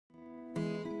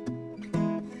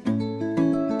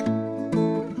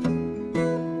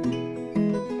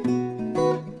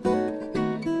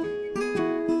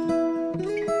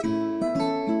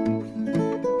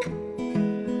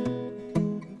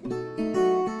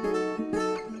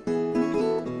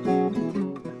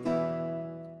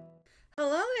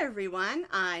everyone,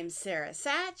 I'm Sara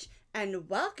Sach, and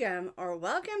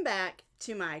welcome back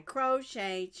to my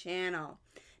crochet channel.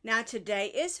 Now today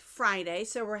is Friday,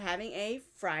 so we're having a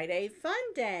Friday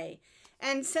fun day.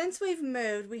 And since we've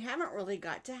moved, we haven't really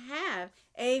got to have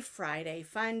a Friday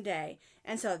fun day.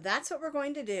 And so that's what we're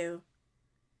going to do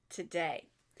today.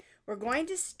 We're going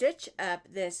to stitch up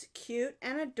this cute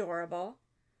and adorable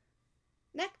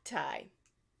necktie.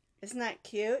 Isn't that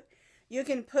cute? You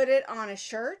can put it on a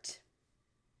shirt.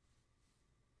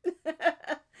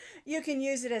 You can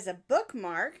use it as a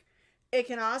bookmark. It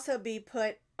can also be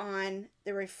put on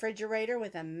the refrigerator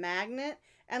with a magnet,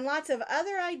 and lots of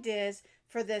other ideas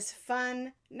for this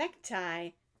fun necktie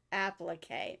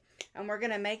applique. And we're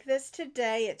going to make this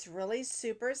today. It's really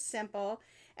super simple,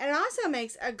 and it also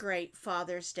makes a great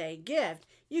Father's Day gift.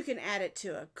 You can add it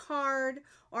to a card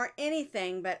or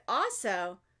anything, but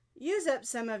also use up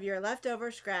some of your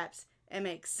leftover scraps and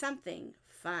make something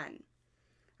fun.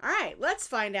 All right, let's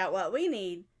find out what we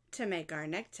need to make our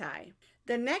necktie.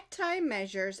 The necktie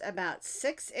measures about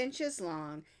 6 inches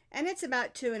long, and it's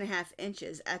about 2.5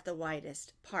 inches at the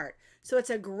widest part. So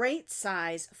it's a great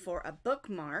size for a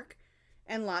bookmark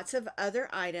and lots of other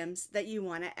items that you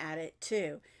want to add it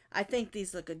to. I think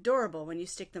these look adorable when you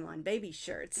stick them on baby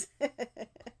shirts.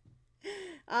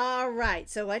 All right,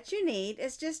 so what you need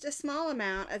is just a small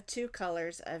amount of 2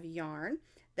 colors of yarn.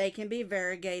 They can be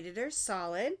variegated or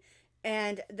solid,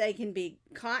 and they can be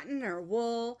cotton or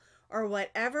wool or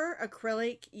whatever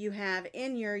acrylic you have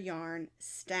in your yarn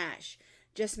stash.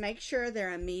 Just make sure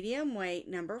they're a medium weight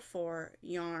number 4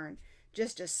 yarn.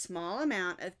 Just a small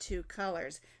amount of 2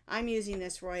 colors. I'm using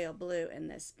this royal blue and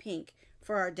this pink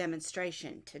for our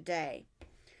demonstration today.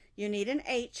 You need an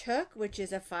H hook, which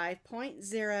is a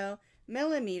 5.0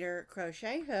 millimeter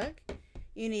crochet hook.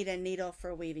 You need a needle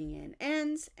for weaving in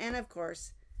ends, and of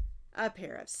course, a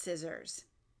pair of scissors.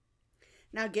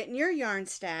 Now get in your yarn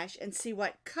stash and see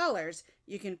what colors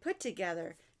you can put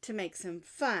together to make some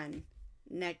fun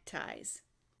neckties.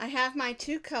 I have my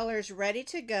 2 colors ready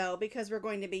to go because we're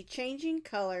going to be changing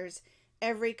colors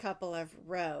every couple of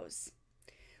rows.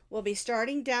 We'll be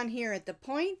starting down here at the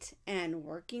point and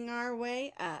working our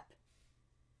way up.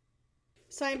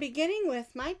 So I'm beginning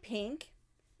with my pink.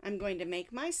 I'm going to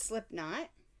make my slip knot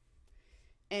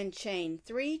and chain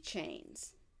 3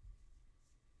 chains.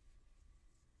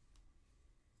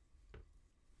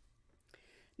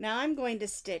 Now I'm going to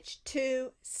stitch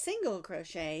 2 single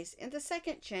crochets in the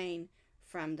second chain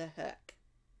from the hook.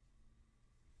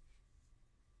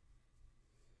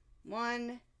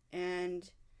 1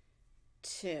 and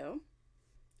 2.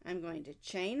 I'm going to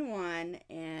chain 1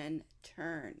 and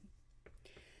turn.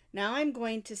 Now I'm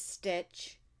going to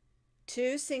stitch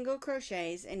 2 single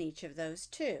crochets in each of those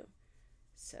 2.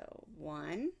 So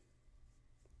 1,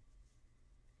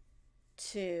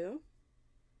 2,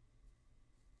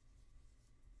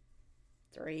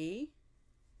 3,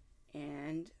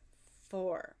 and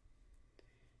 4.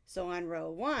 So on row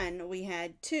 1 we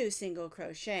had 2 single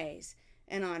crochets,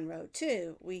 and on row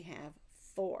 2 we have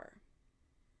 4.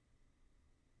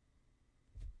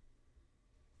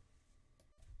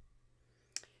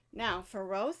 Now for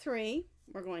row 3,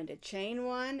 we're going to chain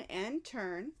 1 and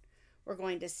turn. We're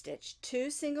going to stitch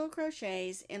 2 single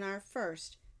crochets in our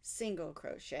first single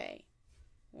crochet.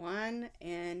 1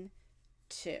 and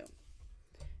 2.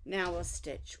 Now we'll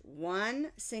stitch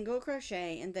 1 single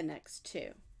crochet in the next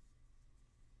 2.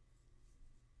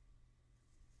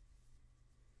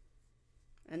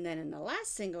 And then in the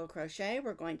last single crochet,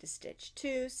 we're going to stitch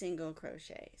 2 single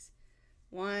crochets.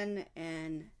 1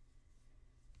 and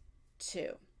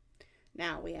 2.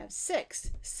 Now we have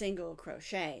 6 single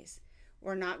crochets.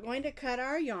 We're not going to cut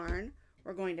our yarn.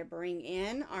 We're going to bring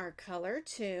in our color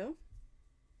 2.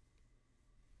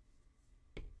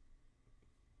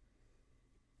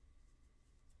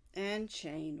 And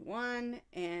chain 1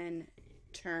 and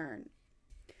turn.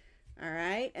 All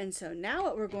right, and so now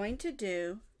what we're going to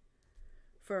do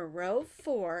for row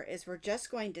 4 is we're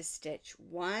just going to stitch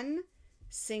 1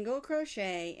 single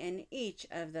crochet in each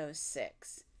of those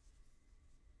 6.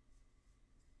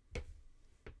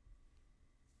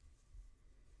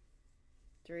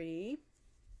 Three,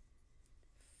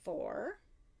 4,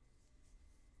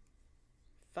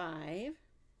 5,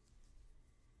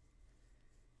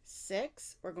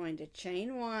 6. We're going to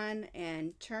chain 1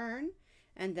 and turn,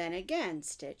 and then again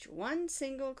stitch 1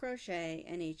 single crochet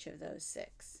in each of those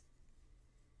 6.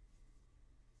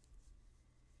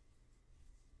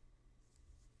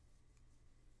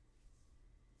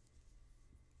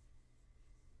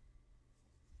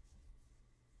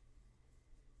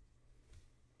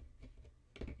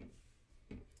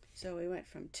 So we went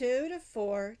from 2 to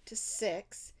 4 to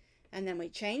 6, And then we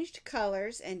changed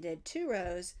colors and did 2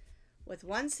 rows with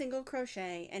 1 single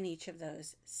crochet in each of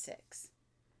those 6.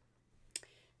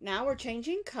 Now we're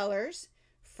changing colors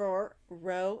for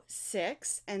row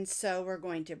 6, and so we're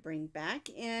going to bring back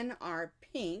in our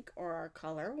pink, or our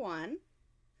color 1,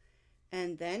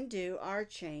 and then do our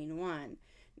chain 1.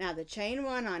 Now the chain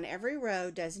 1 on every row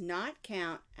does not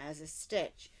count as a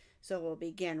stitch, so we'll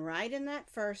begin right in that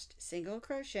first single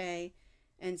crochet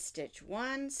and stitch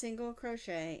 1 single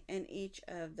crochet in each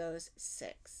of those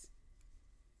 6.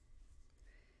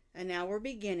 And now we're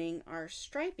beginning our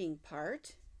striping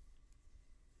part,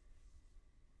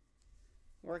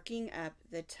 working up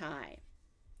the tie.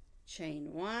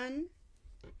 Chain 1,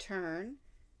 turn,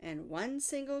 and 1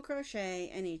 single crochet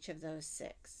in each of those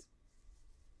 6.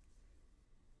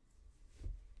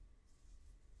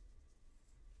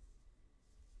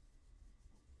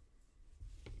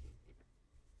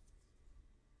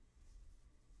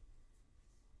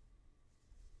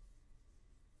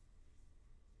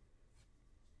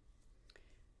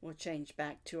 We'll change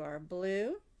back to our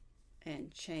blue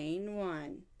and chain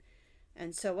 1.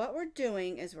 And so what we're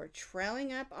doing is we're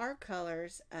trailing up our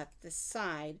colors up the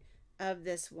side of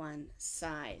this one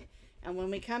side. And when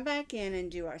we come back in and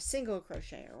do our single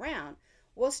crochet around,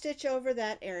 we'll stitch over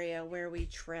that area where we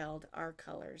trailed our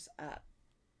colors up.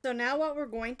 So now what we're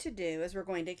going to do is we're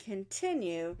going to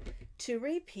continue to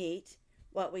repeat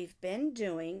what we've been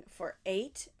doing for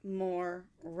 8 more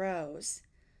rows,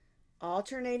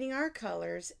 alternating our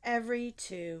colors every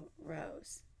 2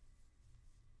 rows.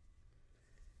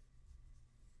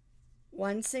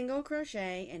 1 single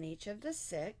crochet in each of the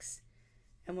 6,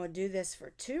 and we'll do this for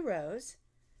 2 rows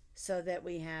so that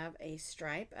we have a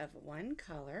stripe of 1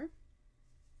 color.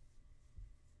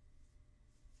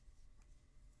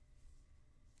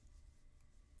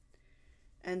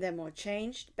 And then we'll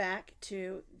change back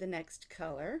to the next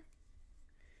color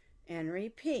and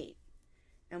repeat.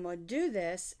 And we'll do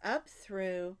this up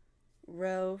through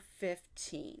row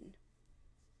 15.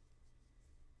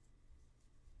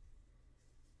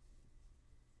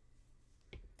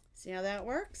 See how that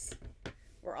works?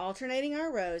 We're alternating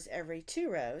our rows every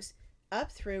 2 rows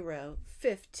up through row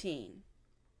 15.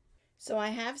 So I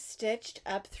have stitched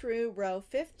up through row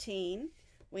 15.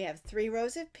 We have 3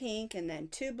 rows of pink, and then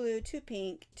 2 blue, 2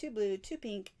 pink, 2 blue, 2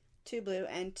 pink, 2 blue,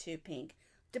 and 2 pink,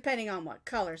 depending on what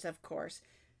colors, of course.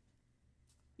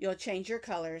 You'll change your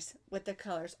colors with the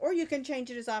colors, or you can change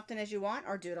it as often as you want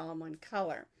or do it all in one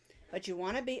color. But you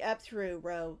want to be up through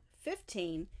row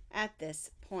 15 at this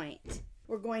point.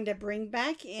 We're going to bring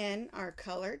back in our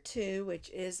color 2, which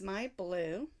is my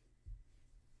blue,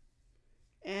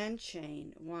 and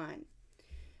chain 1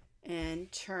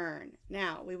 and turn.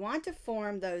 Now we want to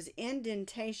form those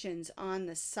indentations on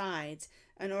the sides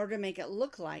in order to make it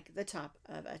look like the top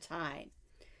of a tie.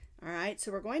 Alright,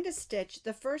 so we're going to stitch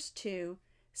the first 2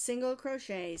 single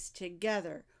crochets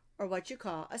together, or what you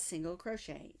call a single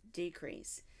crochet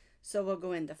decrease. So we'll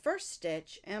go in the first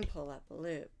stitch and pull up a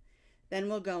loop. Then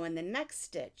we'll go in the next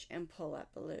stitch and pull up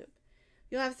a loop.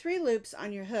 You'll have 3 loops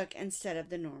on your hook instead of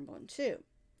the normal 2.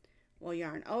 We'll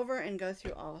yarn over and go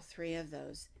through all 3 of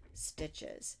those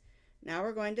stitches. Now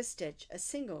we're going to stitch a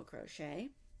single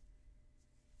crochet,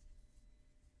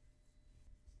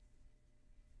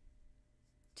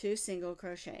 2 single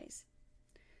crochets.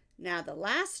 Now the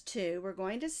last 2 we're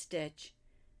going to stitch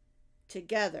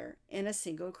together in a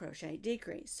single crochet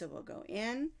decrease. So we'll go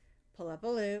in, pull up a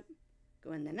loop,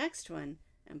 go in the next one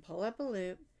and pull up a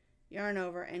loop, yarn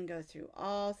over and go through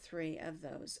all 3 of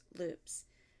those loops.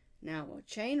 Now we'll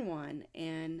chain 1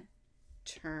 and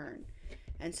turn.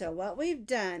 And so what we've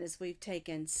done is we've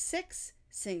taken 6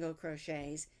 single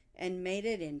crochets and made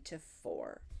it into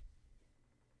 4.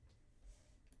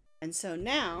 And so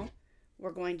now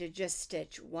we're going to just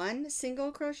stitch 1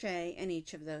 single crochet in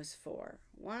each of those 4.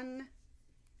 1,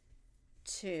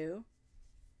 2,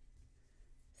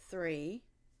 3,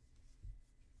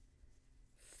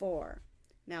 4.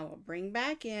 Now we'll bring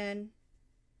back in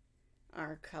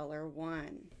our color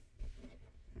 1.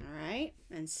 Alright,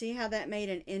 and see how that made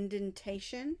an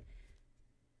indentation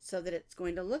so that it's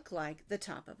going to look like the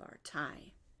top of our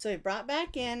tie. So we brought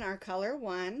back in our color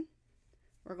 1.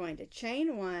 We're going to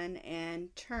chain 1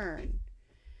 and turn.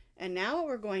 And now what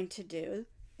we're going to do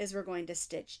is we're going to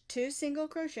stitch 2 single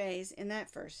crochets in that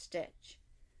first stitch.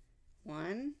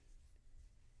 1,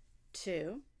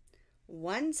 2,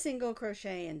 1 single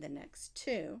crochet in the next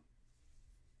 2,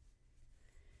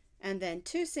 and then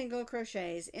 2 single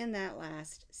crochets in that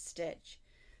last stitch.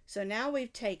 So now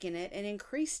we've taken it and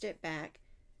increased it back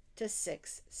to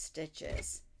 6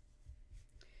 stitches.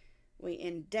 We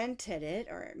indented it,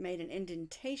 or made an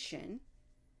indentation,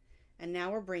 and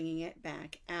now we're bringing it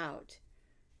back out.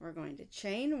 We're going to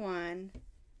chain 1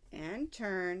 and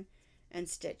turn and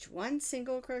stitch 1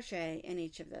 single crochet in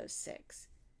each of those 6.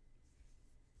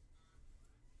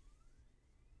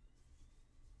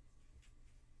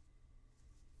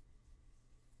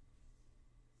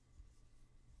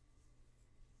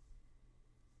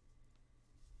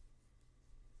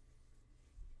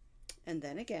 And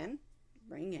then again,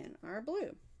 bring in our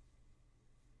blue.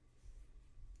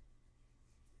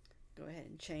 Go ahead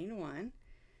and chain 1.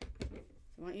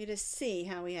 I want you to see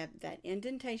how we have that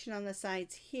indentation on the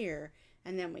sides here,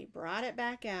 and then we brought it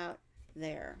back out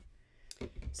there.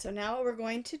 So now what we're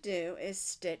going to do is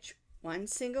stitch 1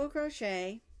 single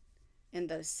crochet in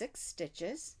those 6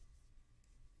 stitches.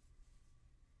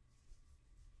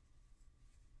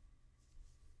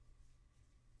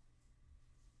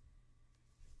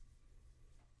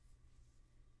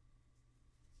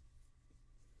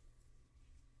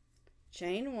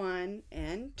 Chain 1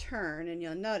 and turn, and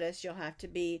you'll notice you'll have to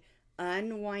be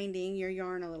unwinding your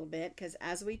yarn a little bit, because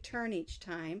as we turn each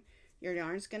time, your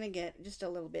yarn's going to get just a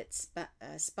little bit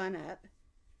spun up.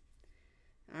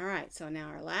 Alright, so now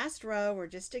our last row, we're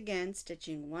just again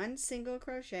stitching 1 single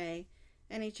crochet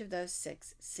in each of those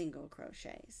 6 single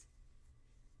crochets.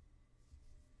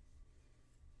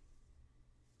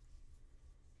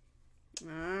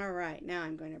 Alright, now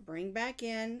I'm going to bring back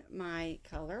in my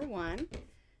color 1,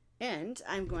 and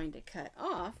I'm going to cut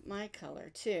off my color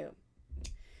 2.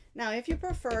 Now, if you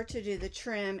prefer to do the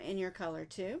trim in your color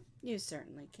 2, you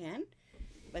certainly can,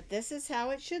 but this is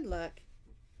how it should look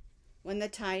when the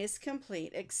tie is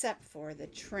complete, except for the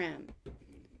trim.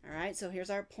 Alright, so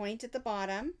here's our point at the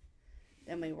bottom.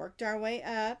 Then we worked our way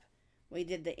up. We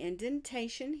did the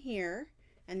indentation here,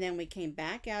 and then we came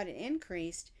back out and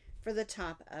increased for the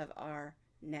top of our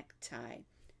necktie.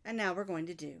 And now we're going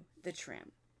to do the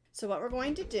trim. So what we're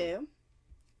going to do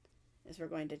is we're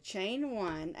going to chain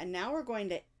 1, and now we're going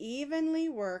to evenly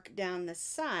work down the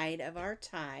side of our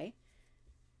tie.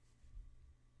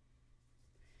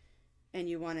 And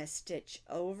you want to stitch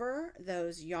over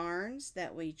those yarns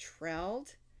that we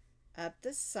trailed up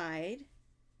the side.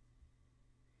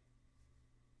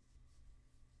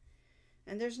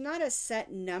 And there's not a set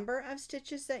number of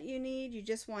stitches that you need, you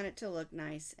just want it to look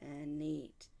nice and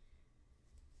neat.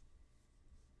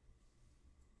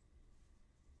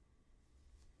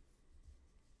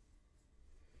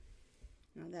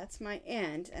 Now that's my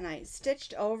end, and I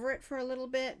stitched over it for a little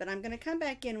bit, but I'm going to come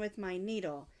back in with my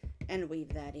needle and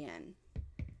weave that in.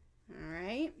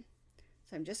 Alright,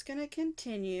 so I'm just going to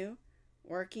continue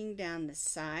working down the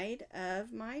side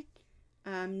of my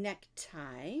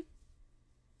necktie,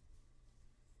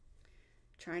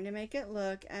 trying to make it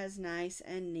look as nice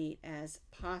and neat as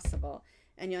possible.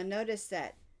 And you'll notice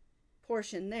that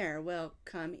portion there will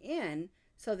come in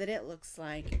so that it looks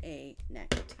like a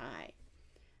necktie.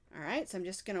 Alright, so I'm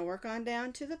just going to work on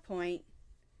down to the point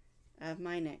of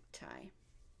my necktie.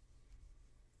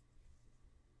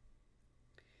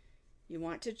 You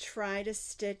want to try to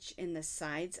stitch in the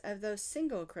sides of those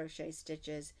single crochet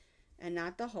stitches and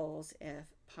not the holes if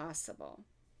possible.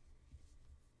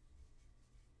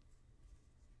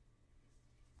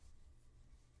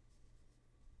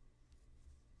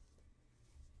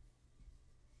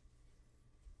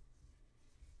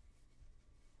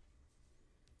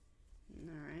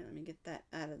 Alright, let me get that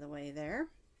out of the way there.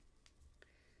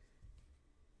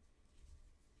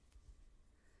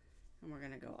 And we're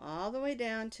going to go all the way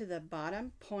down to the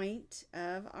bottom point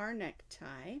of our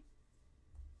necktie.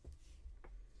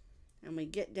 And we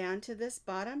get down to this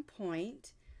bottom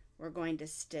point, we're going to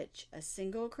stitch a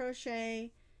single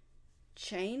crochet,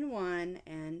 chain 1,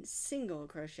 and single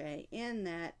crochet in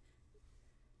that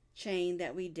chain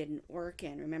that we didn't work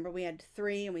in. Remember, we had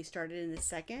 3 and we started in the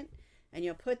second, and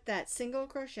you'll put that single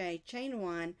crochet, chain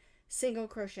 1, single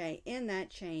crochet in that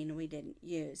chain we didn't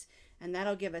use, and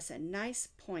that'll give us a nice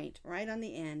point right on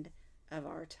the end of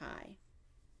our tie.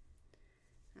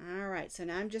 Alright, so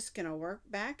now I'm just going to work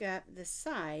back up the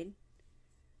side,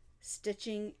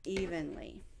 stitching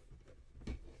evenly.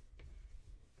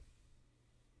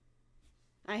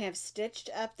 I have stitched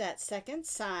up that second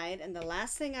side, and the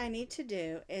last thing I need to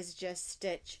do is just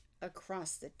stitch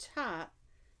across the top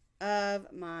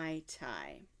of my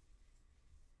tie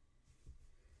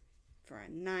for a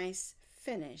nice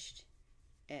finished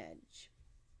edge.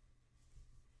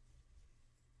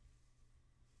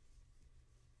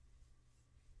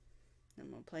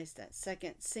 Then we'll place that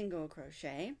second single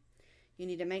crochet. You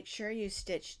need to make sure you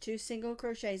stitch 2 single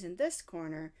crochets in this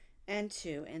corner and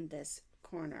 2 in this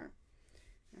corner.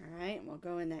 Alright, we'll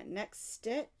go in that next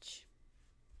stitch.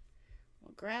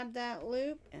 We'll grab that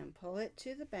loop and pull it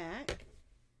to the back.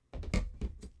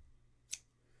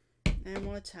 And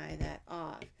we'll tie that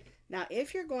off. Now,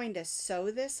 if you're going to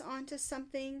sew this onto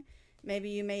something, maybe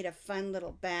you made a fun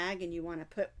little bag and you want to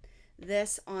put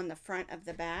this on the front of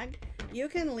the bag, you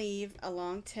can leave a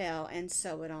long tail and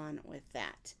sew it on with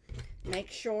that.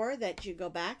 Make sure that you go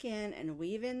back in and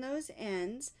weave in those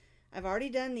ends. I've already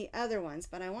done the other ones,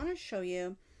 but I want to show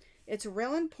you, it's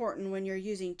real important when you're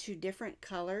using two different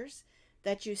colors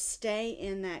that you stay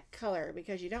in that color,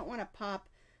 because you don't want a pop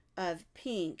of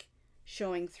pink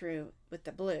showing through with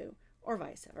the blue, or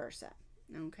vice versa.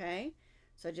 Okay,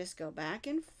 so just go back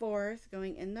and forth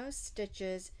going in those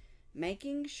stitches,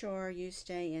 making sure you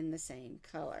stay in the same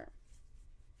color.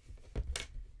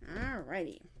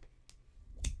 Alrighty,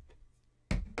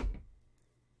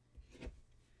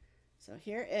 so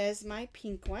here is my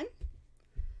pink one,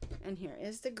 and here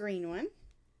is the green one.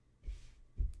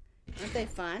 Aren't they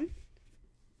fun?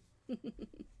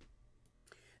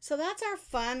 So that's our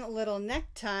fun little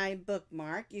necktie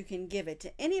bookmark. You can give it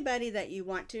to anybody that you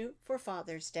want to for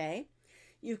Father's Day.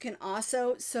 You can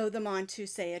also sew them onto,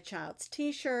 say, a child's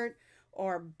t-shirt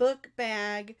or book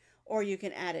bag, or you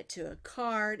can add it to a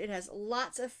card. It has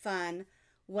lots of fun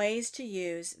ways to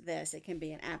use this. It can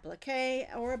be an applique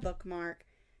or a bookmark.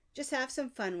 Just have some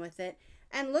fun with it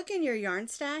and look in your yarn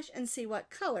stash and see what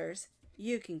colors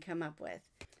you can come up with.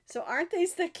 So aren't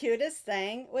these the cutest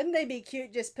thing? Wouldn't they be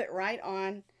cute just put right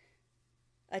on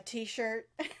a t-shirt?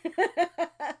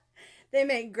 They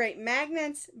make great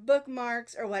magnets,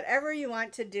 bookmarks, or whatever you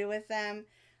want to do with them.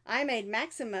 I made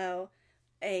Maximo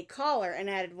a collar and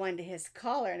added one to his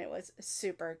collar, and it was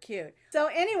super cute. So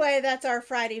anyway, that's our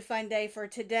Friday fun day for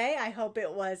today. I hope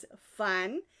it was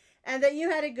fun and that you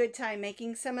had a good time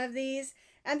making some of these.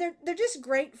 And they're just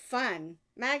great fun.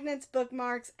 Magnets,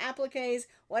 bookmarks, appliques,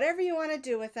 whatever you want to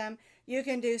do with them. You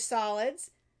can do solids.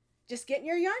 Just get in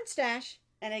your yarn stash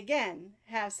and again,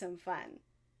 have some fun.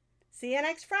 See you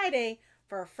next Friday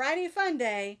for a Friday Fun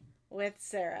Day with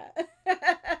Sara.